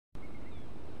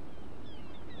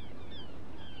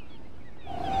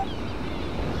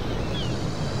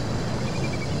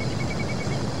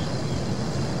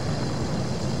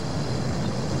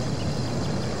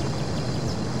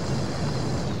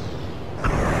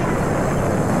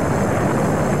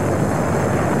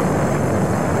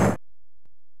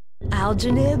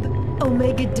Algenib,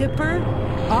 Omega Dipper,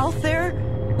 Altair.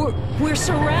 We're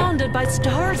surrounded by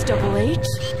stars, Double H.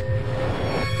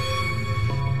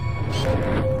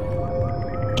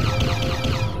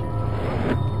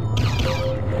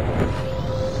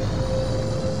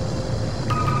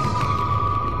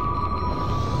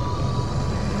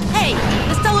 Hey,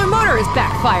 the stellar motor is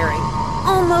backfiring.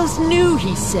 Almost knew,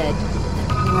 he said.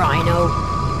 Rhino.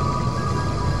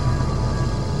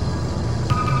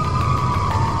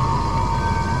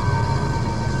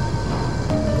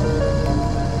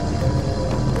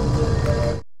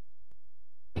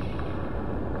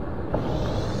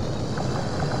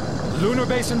 Lunar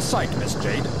base in sight, Miss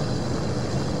Jade.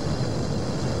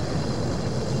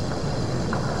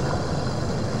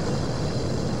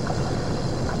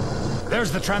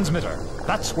 There's the transmitter.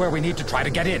 That's where we need to try to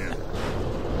get in.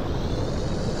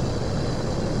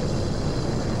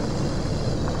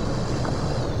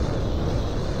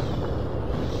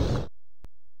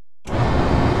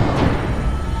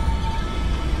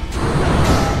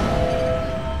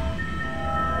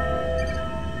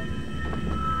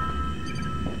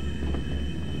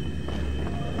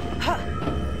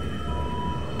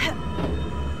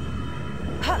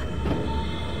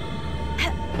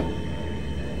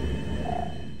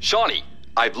 Shawnee,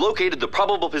 I've located the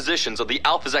probable positions of the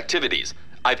Alpha's activities.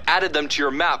 I've added them to your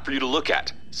map for you to look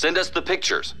at. Send us the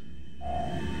pictures.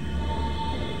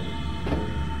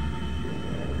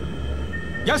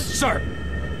 Yes, sir.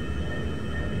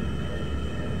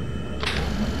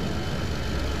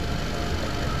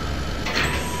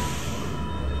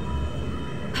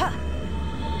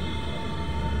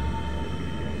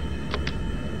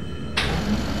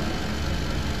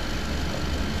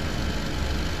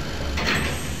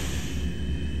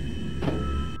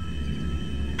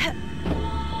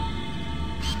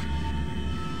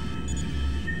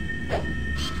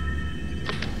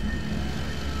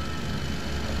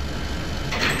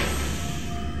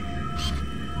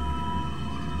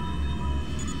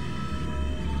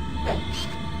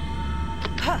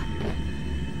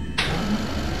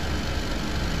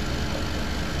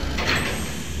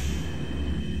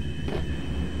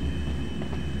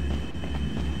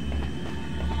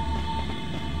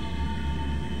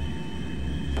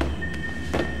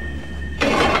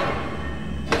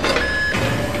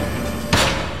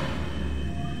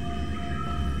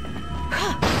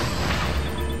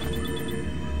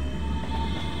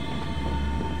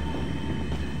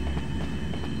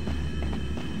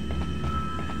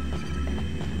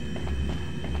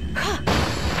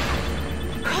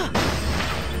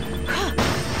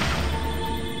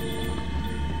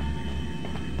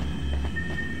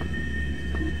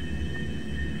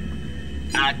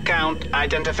 Account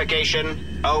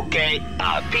identification. Okay.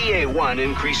 PA1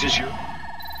 increases your...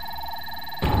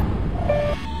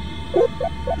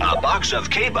 A box of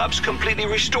K-Bups completely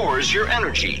restores your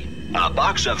energy. A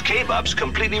box of K-Bups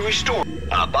completely restores...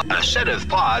 A set of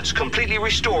pods completely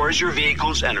restores your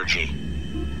vehicle's energy.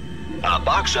 A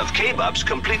box of K-Bups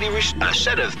completely... A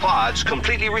set of pods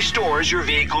completely restores your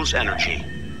vehicle's energy.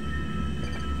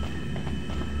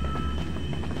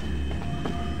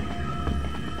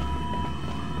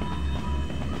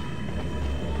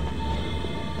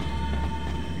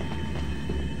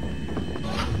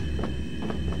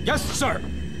 Yes, sir.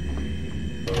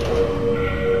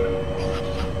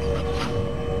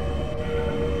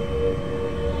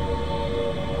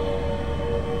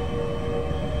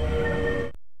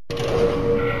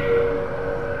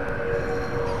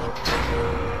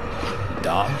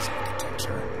 Dog's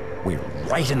architecture. We're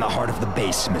right in the heart of the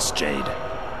base, Miss Jade.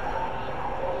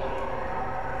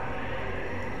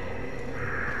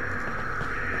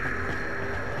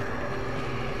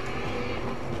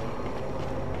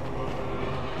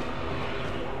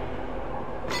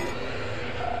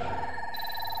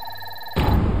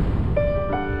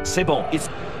 C'est bon, it's...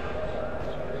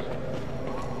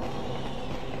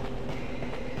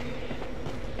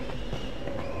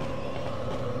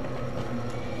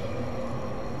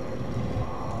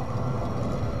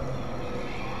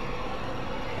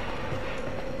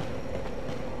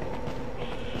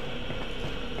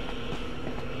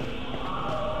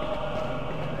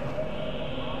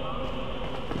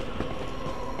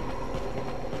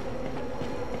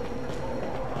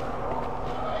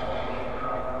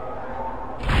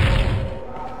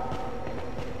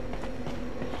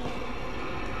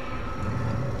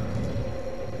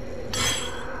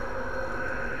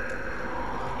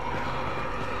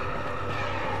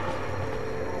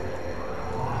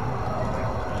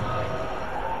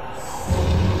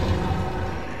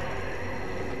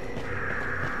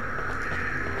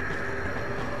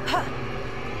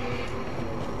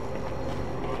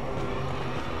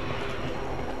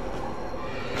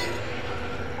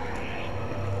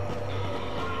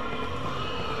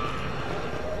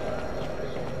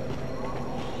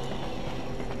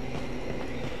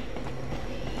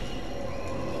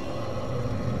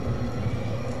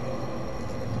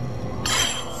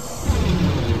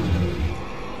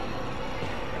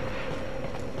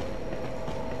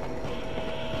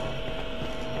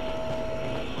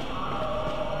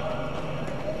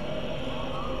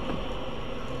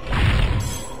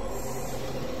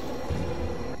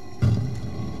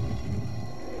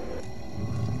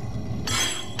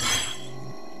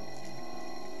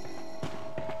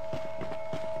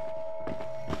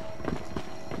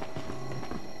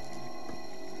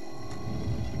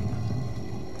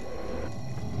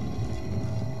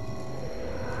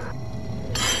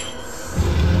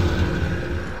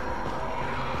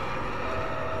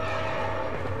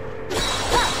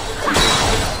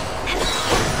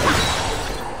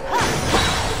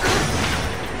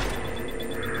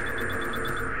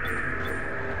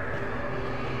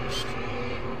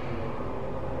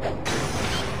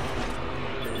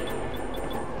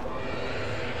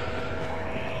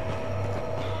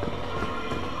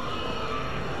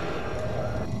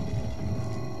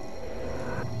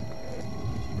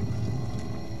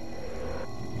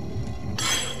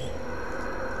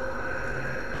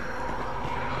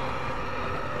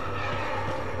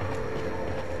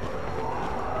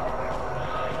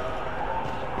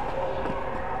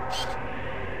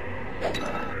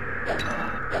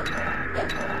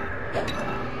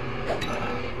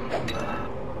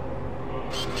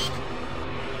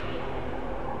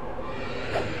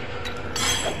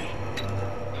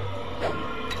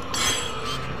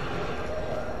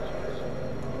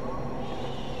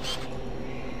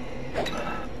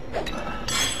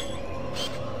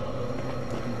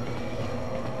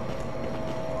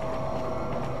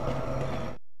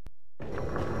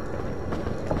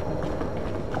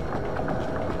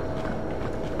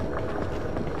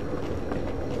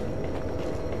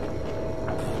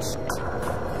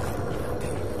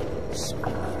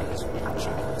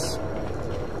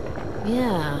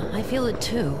 Yeah, I feel it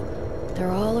too.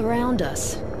 They're all around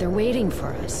us. They're waiting for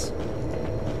us.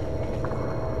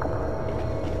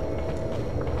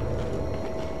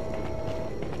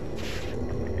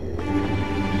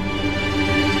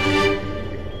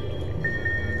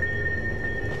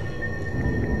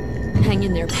 Hang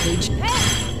in there, Paige.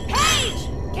 Hey! Paige!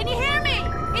 Can you hear me?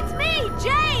 It's me,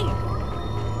 Jane!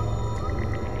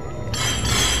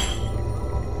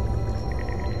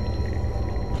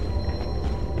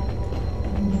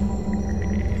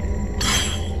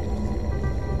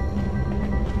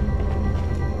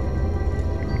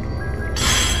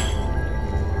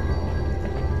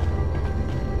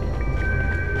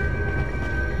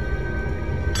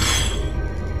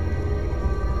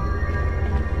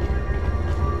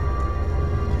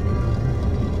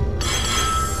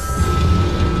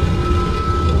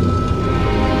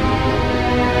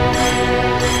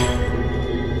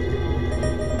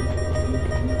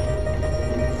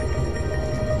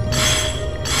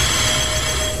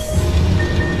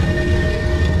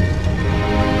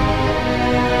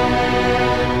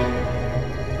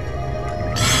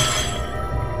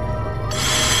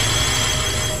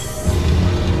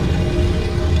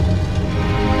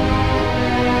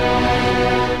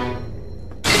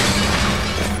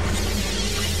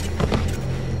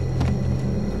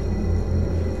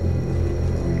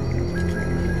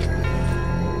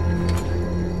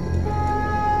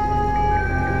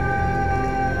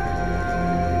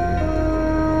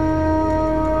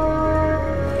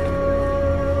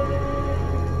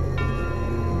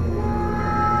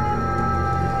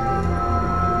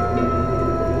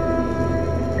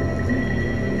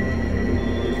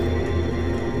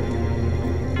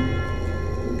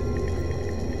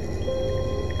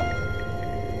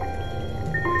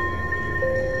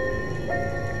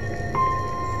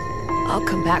 I'll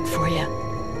come back for you.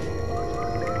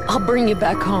 I'll bring you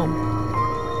back home.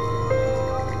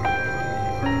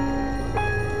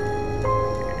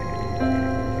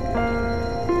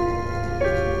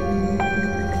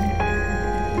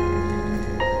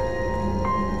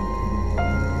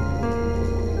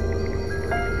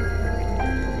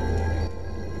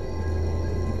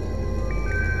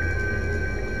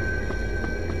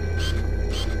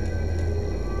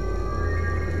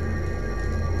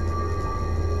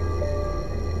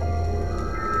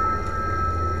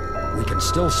 We can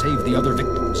still save the other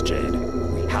victims, Jade.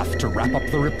 We have to wrap up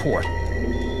the report.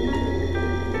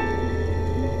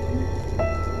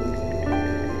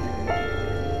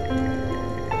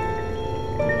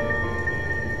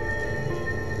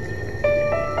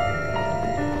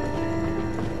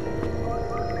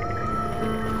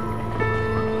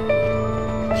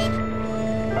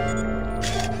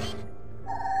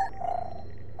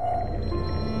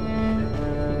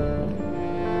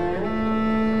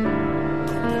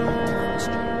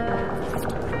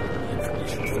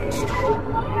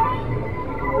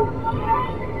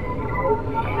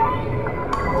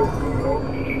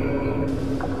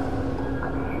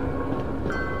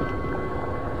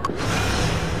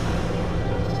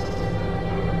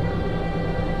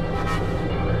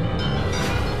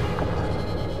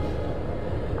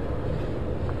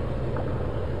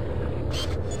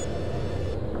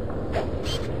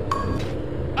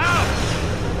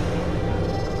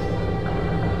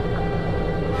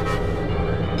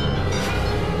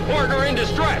 Partner in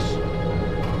distress!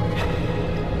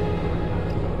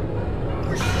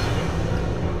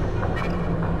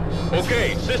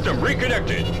 Okay, system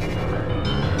reconnected.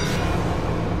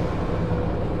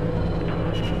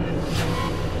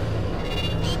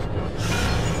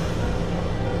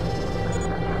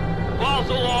 False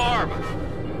alarm!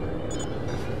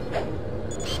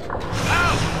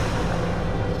 Out!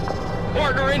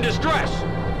 Partner in distress!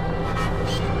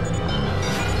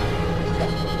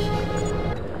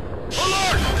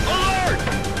 Alert! Alert!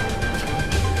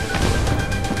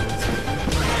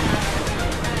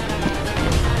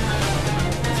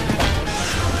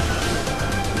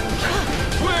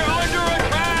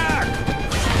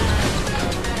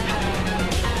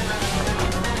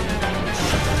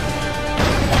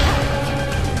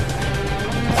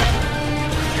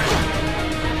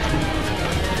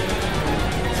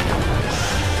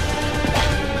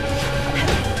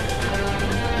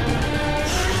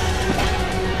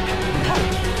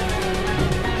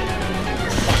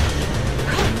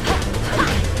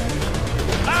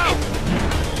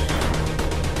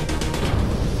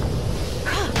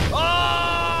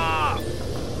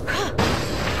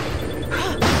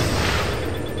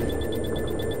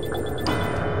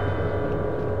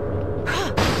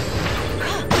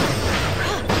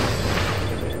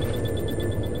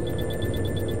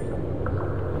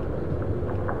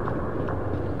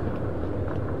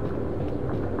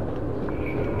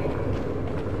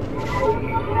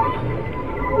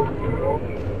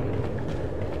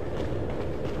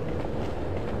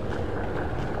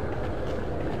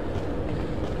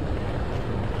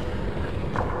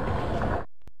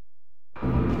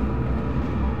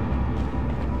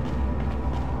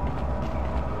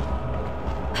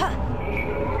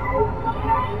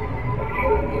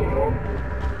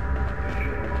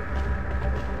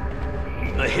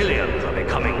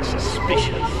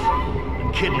 suspicious.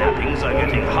 The kidnappings are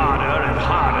getting harder and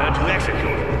harder to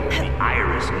execute. The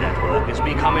Iris network is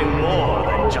becoming more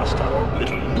than just a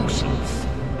little nuisance.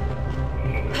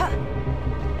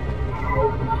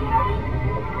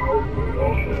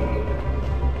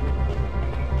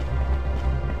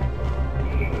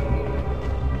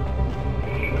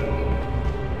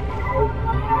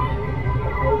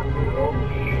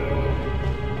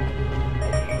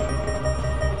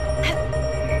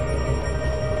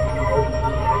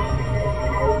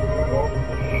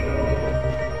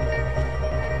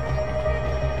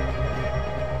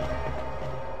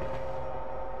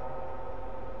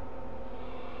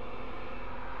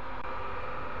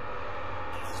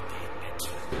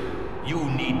 You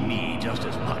need me just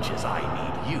as much as I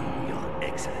need you, Your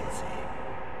Excellency.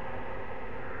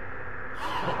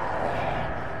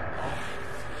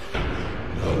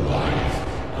 The life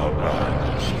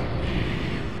abandons me.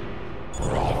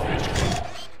 Prophet.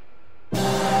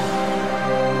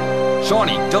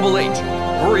 Shawnee, Double H,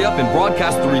 hurry up and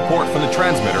broadcast the report from the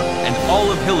transmitter, and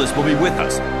all of Hillis will be with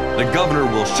us. The governor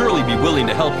will surely be willing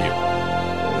to help you.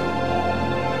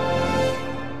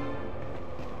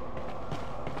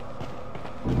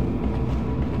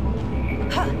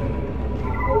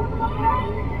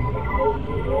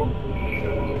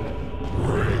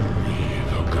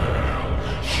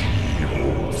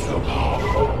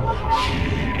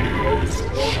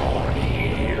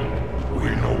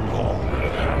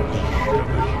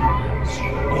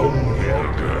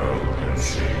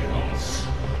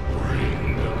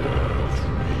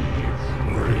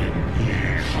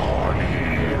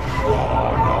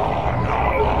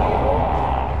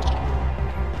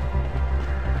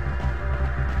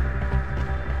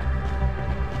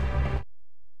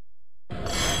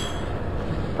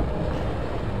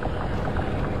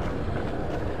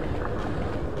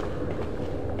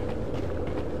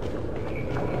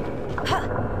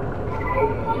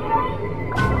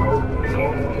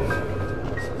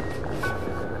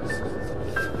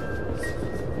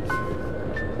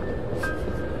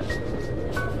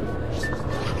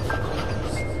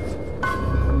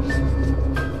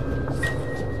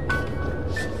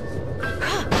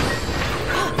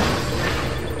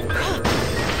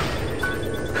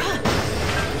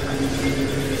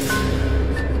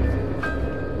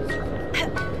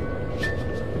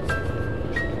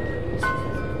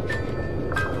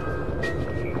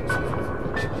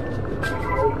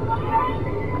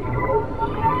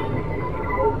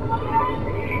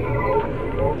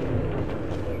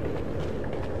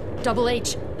 Double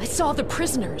H, I saw the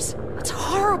prisoners. It's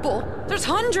horrible. There's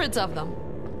hundreds of them.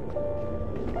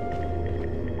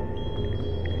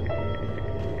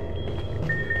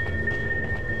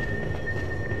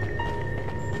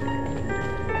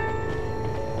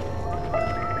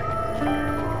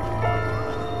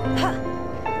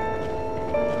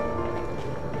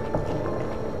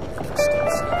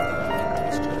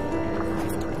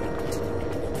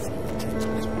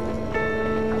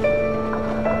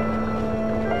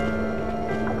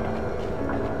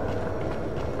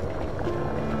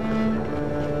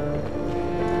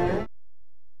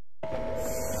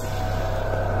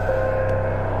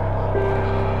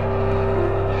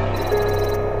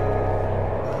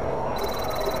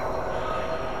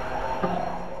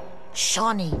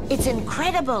 Shawnee, it's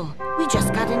incredible. We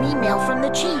just got an email from the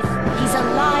chief. He's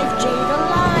alive, Jade,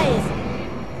 alive!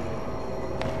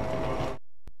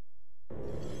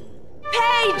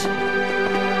 Paige!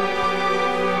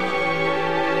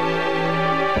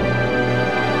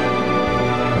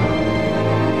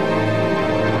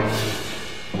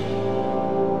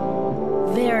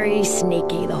 Very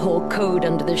sneaky, the whole code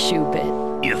under the shoe pit.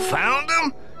 You found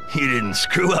them? You didn't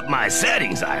screw up my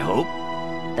settings, I hope.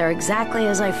 They're exactly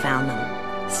as I found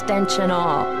them. Stench and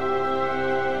all.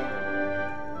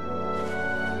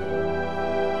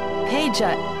 Paige,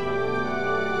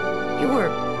 you were...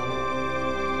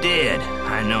 Dead,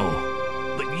 I know.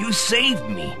 But you saved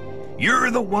me.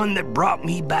 You're the one that brought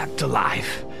me back to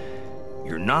life.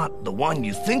 You're not the one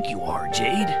you think you are,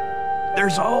 Jade.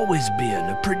 There's always been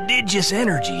a prodigious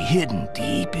energy hidden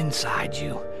deep inside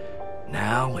you.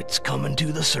 Now it's coming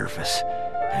to the surface,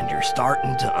 and you're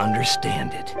starting to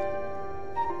understand it.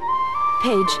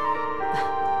 Paige,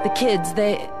 the kids,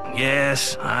 they...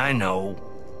 Yes, I know.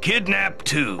 Kidnapped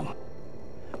too.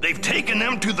 They've taken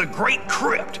them to the Great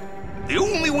Crypt. The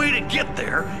only way to get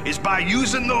there is by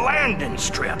using the landing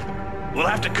strip. We'll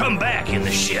have to come back in the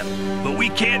ship, but we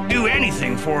can't do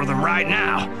anything for them right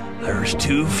now. There's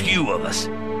too few of us.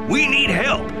 We need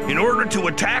help in order to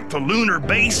attack the lunar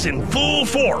base in full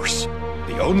force.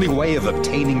 The only way of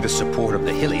obtaining the support of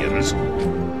the Hylians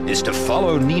is to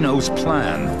follow Nino's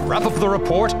plan, wrap up the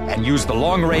report, and use the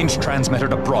long-range transmitter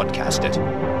to broadcast it.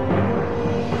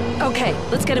 Okay,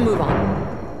 let's get a move on.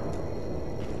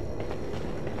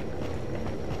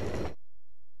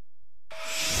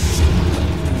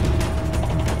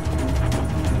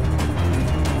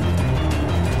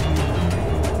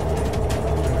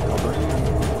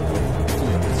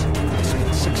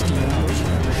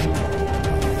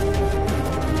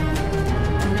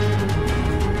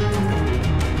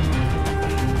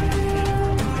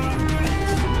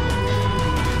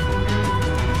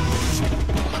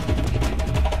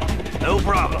 No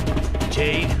problem,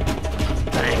 Jade.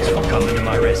 Thanks for coming to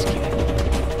my rescue.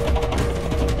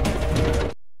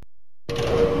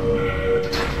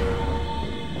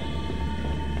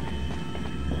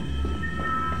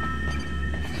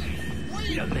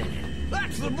 Wait a minute.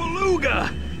 That's the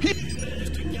beluga. He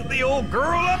managed to get the old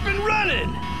girl up and running.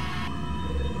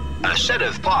 A set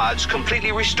of pods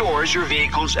completely restores your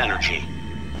vehicle's energy.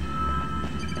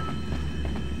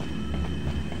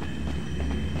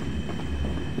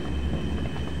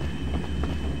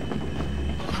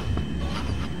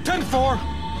 For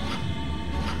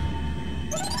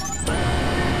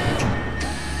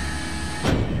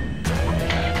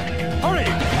hurry!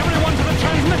 Everyone to the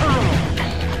transmitter room!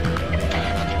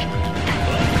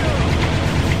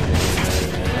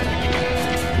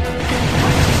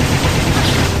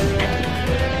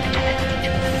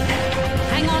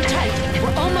 Hang on tight.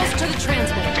 We're almost to the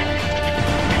transmitter.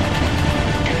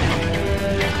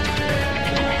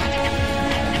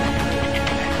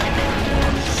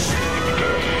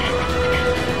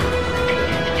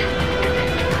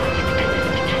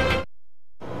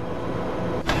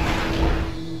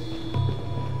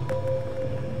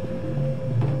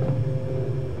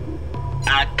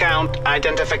 Account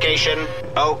identification.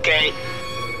 Okay.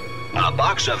 A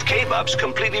box of K-Bups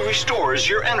completely restores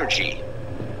your energy.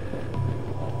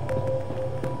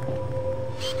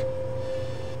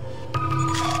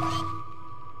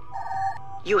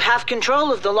 You have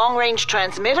control of the long-range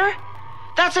transmitter?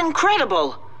 That's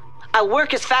incredible! I'll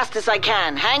work as fast as I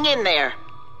can. Hang in there.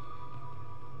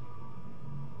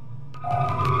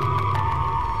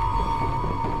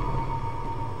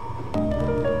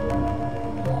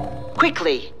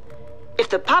 Quickly. If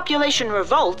the population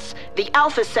revolts, the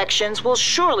Alpha sections will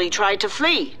surely try to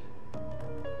flee.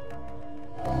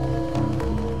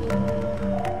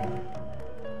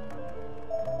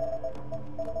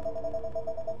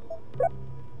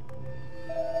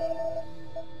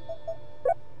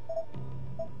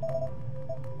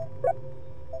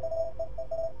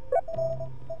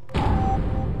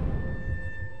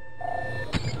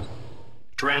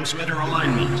 Transmitter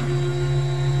alignment.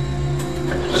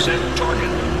 Set target.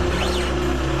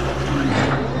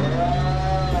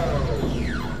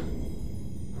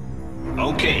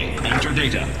 Okay, enter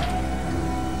data.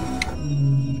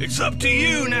 It's up to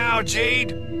you now,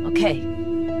 Jade. Okay.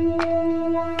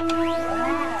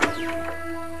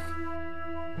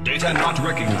 Data not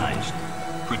recognized.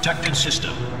 Protected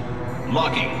system.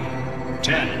 Locking.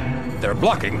 10, They're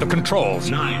blocking the controls.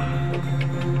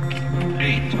 9,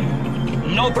 8,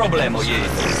 No problemo, Jade.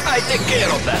 I take care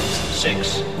of that.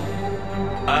 6.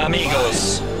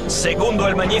 Amigos, Segundo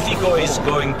el Magnifico is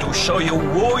going to show you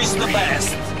who is the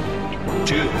best.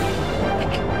 2,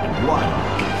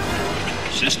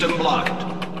 1. System blocked.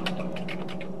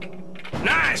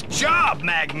 Nice job,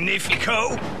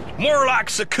 Magnifico. More like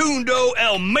Secundo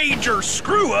el Major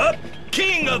Screw-Up,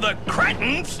 King of the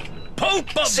Cretins, Pope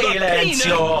of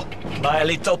Silenzio, my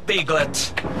little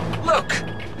piglet. Look.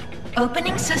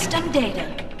 Opening system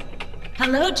data.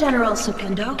 Hello, General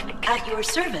Secundo. At your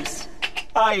service.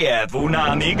 I have una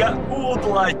amiga who would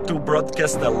like to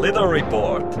broadcast a little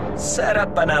report. Set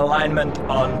up an alignment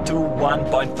on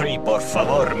 21.3, por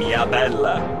favor, mia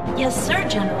bella. Yes, sir,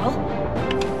 General.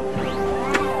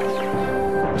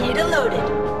 Data loaded.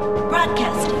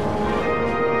 Broadcasting.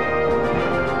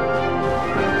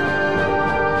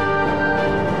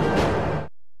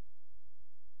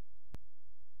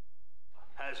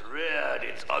 has reared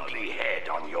its ugly head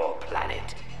on your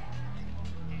planet.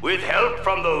 With help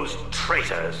from those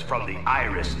traitors from the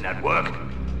Iris Network,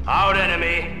 our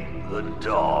enemy, the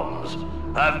Doms,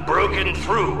 have broken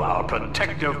through our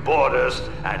protective borders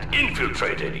and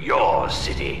infiltrated your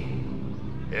city.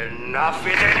 Enough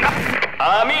is enough!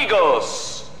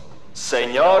 Amigos,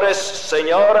 señores,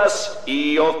 señoras,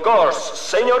 y of course,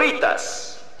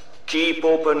 señoritas, keep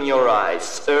open your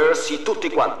eyes, y tutti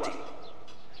quanti.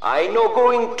 I'm not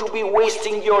going to be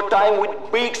wasting your time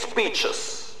with big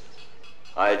speeches.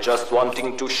 I just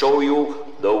wanting to show you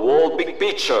the whole big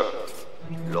picture.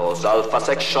 Los Alpha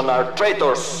Section are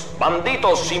traitors,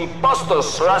 banditos,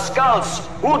 impostos, rascals,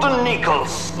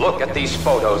 hoodoo-nickels. Look at these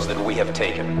photos that we have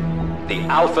taken. The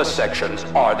Alpha Sections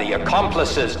are the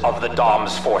accomplices of the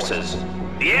Dom's forces.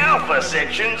 The Alpha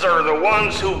Sections are the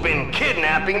ones who've been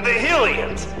kidnapping the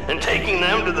Hillians and taking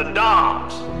them to the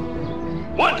Doms.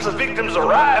 Once the victims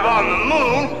arrive on the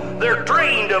moon, they're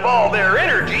drained of all their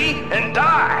energy and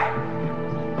die.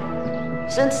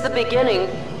 Since the beginning,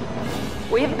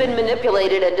 we've been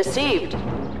manipulated and deceived.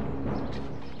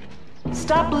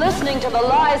 Stop listening to the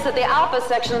lies that the Alpha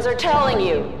Sections are telling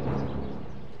you.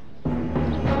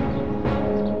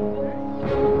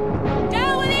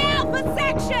 Down with the Alpha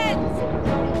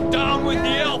Sections! Down with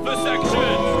the Alpha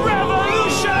Section!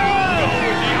 Revolution!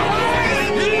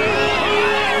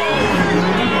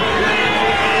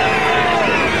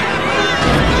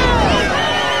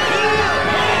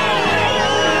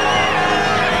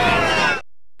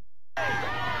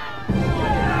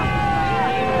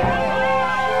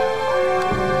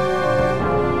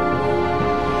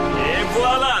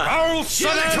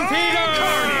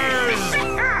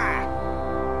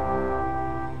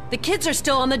 The kids are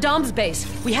still on the Dom's base.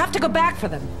 We have to go back for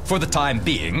them. For the time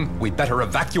being, we better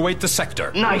evacuate the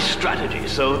sector. Nice strategy,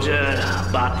 soldier,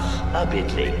 but a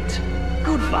bit late.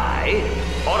 Goodbye.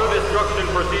 Auto-destruction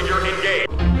procedure engaged.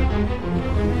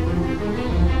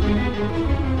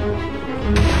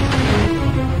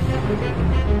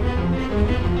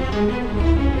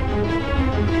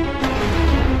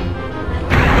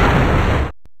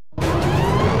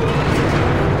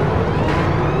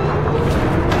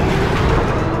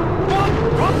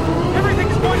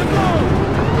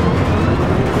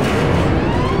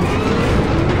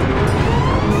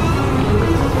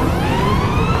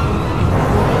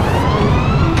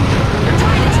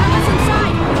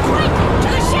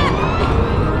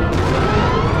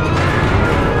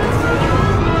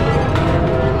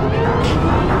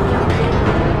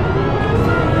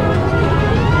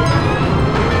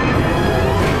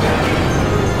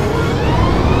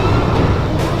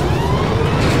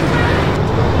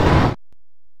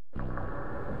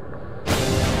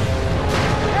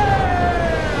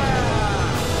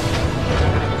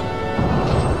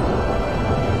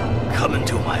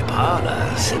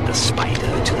 Said the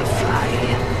spider to the fly.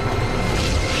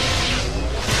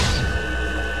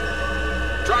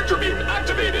 Tractor beam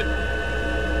activated.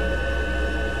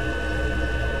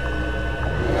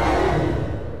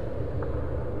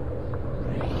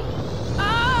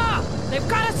 Ah! They've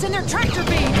got us in their tractor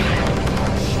beam!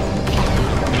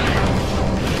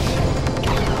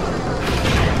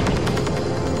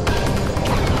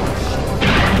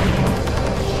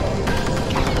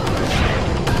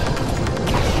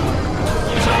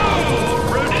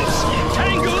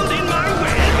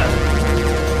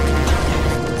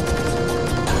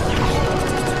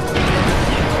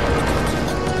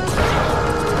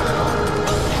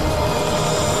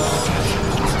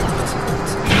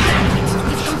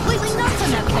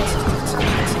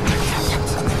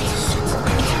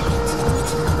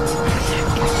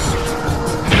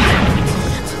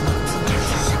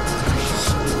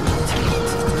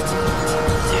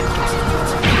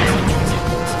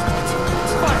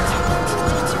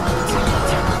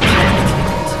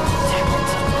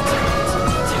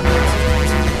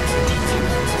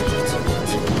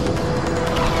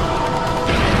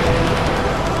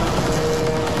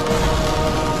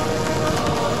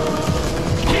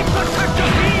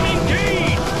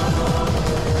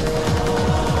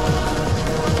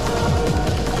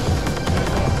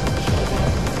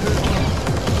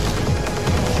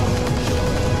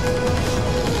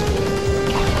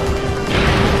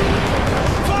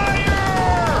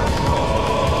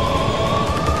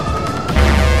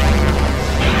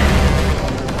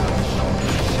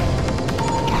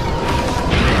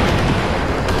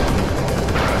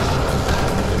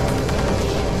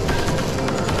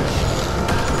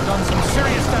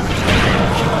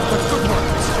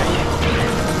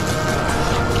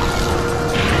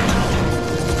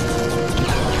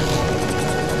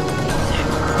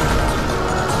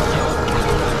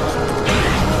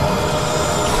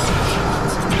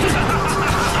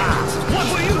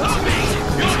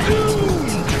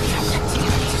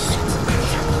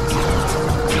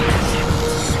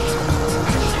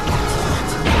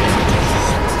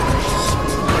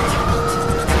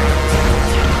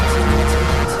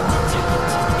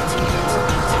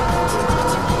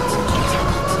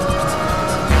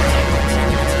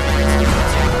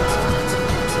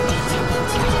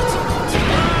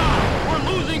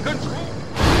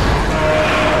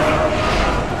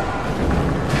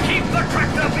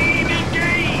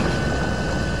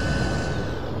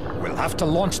 Have to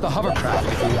launch the hovercraft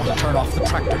if we want to turn off the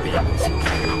tractor beams.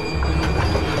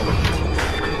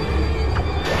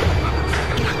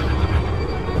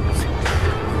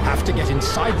 Have to get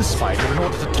inside the spider in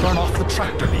order to turn off the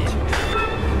tractor beam.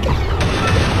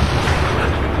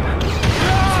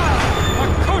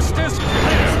 The coast is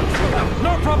clear! We'll have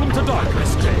no problem to dock,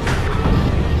 Miss Jade.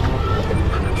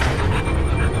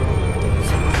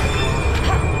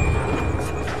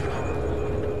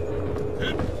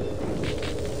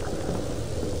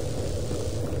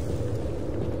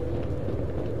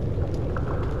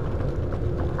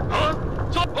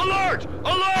 Alert!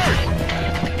 Alert!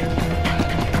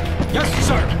 Yes,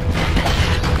 sir!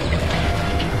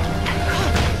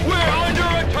 We're under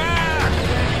attack!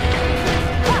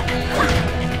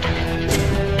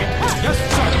 Yes,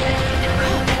 sir!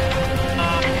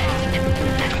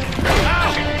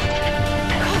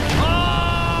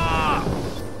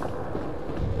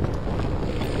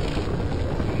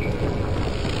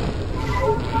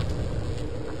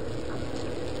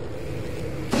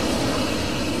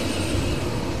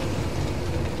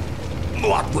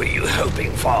 What were you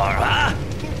hoping for, huh?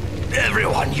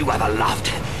 Everyone you ever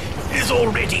loved is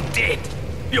already dead.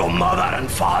 Your mother and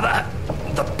father,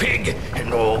 the pig,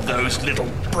 and all those little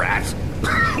brats.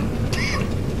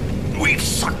 We've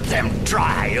sucked them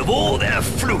dry of all their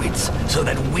fluids so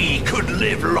that we could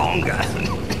live longer.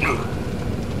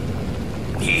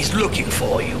 He's looking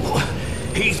for you.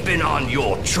 He's been on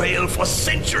your trail for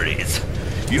centuries.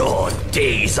 Your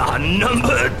days are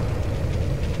numbered.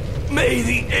 May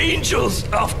the angels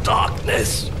of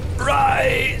darkness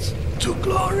rise to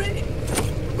glory.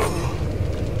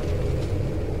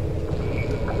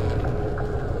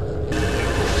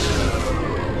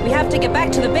 We have to get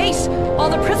back to the base. All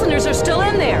the prisoners are still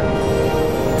in there.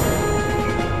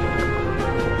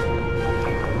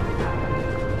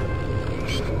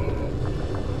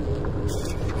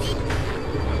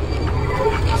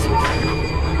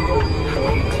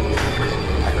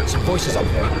 I heard some voices up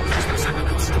there. Is there someone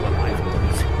else still alive?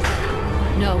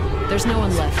 No, there's no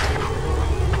one left.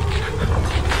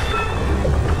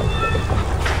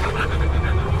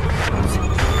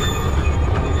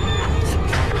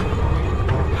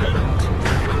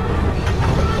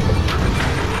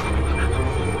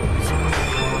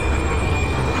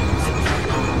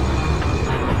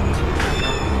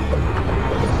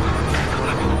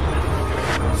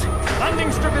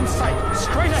 Landing strip in sight,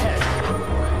 straight ahead.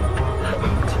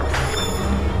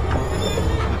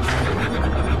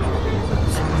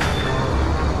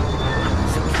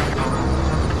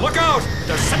 Look out!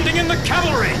 They're sending in the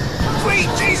cavalry! Sweet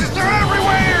Jesus, they're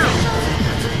everywhere!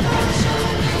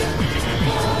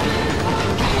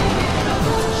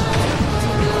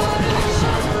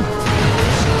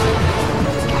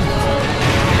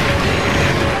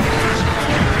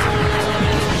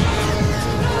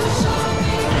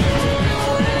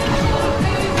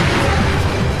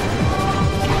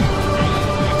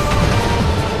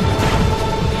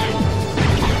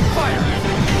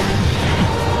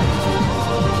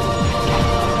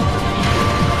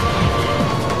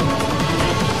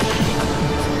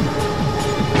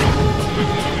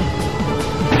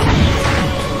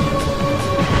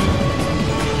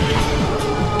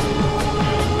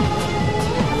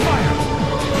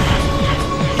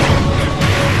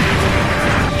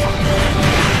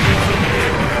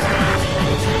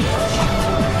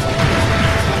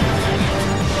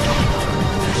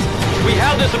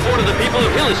 The support of the people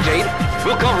of Jade.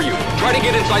 We'll cover you. Try to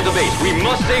get inside the base. We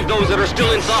must save those that are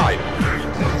still inside.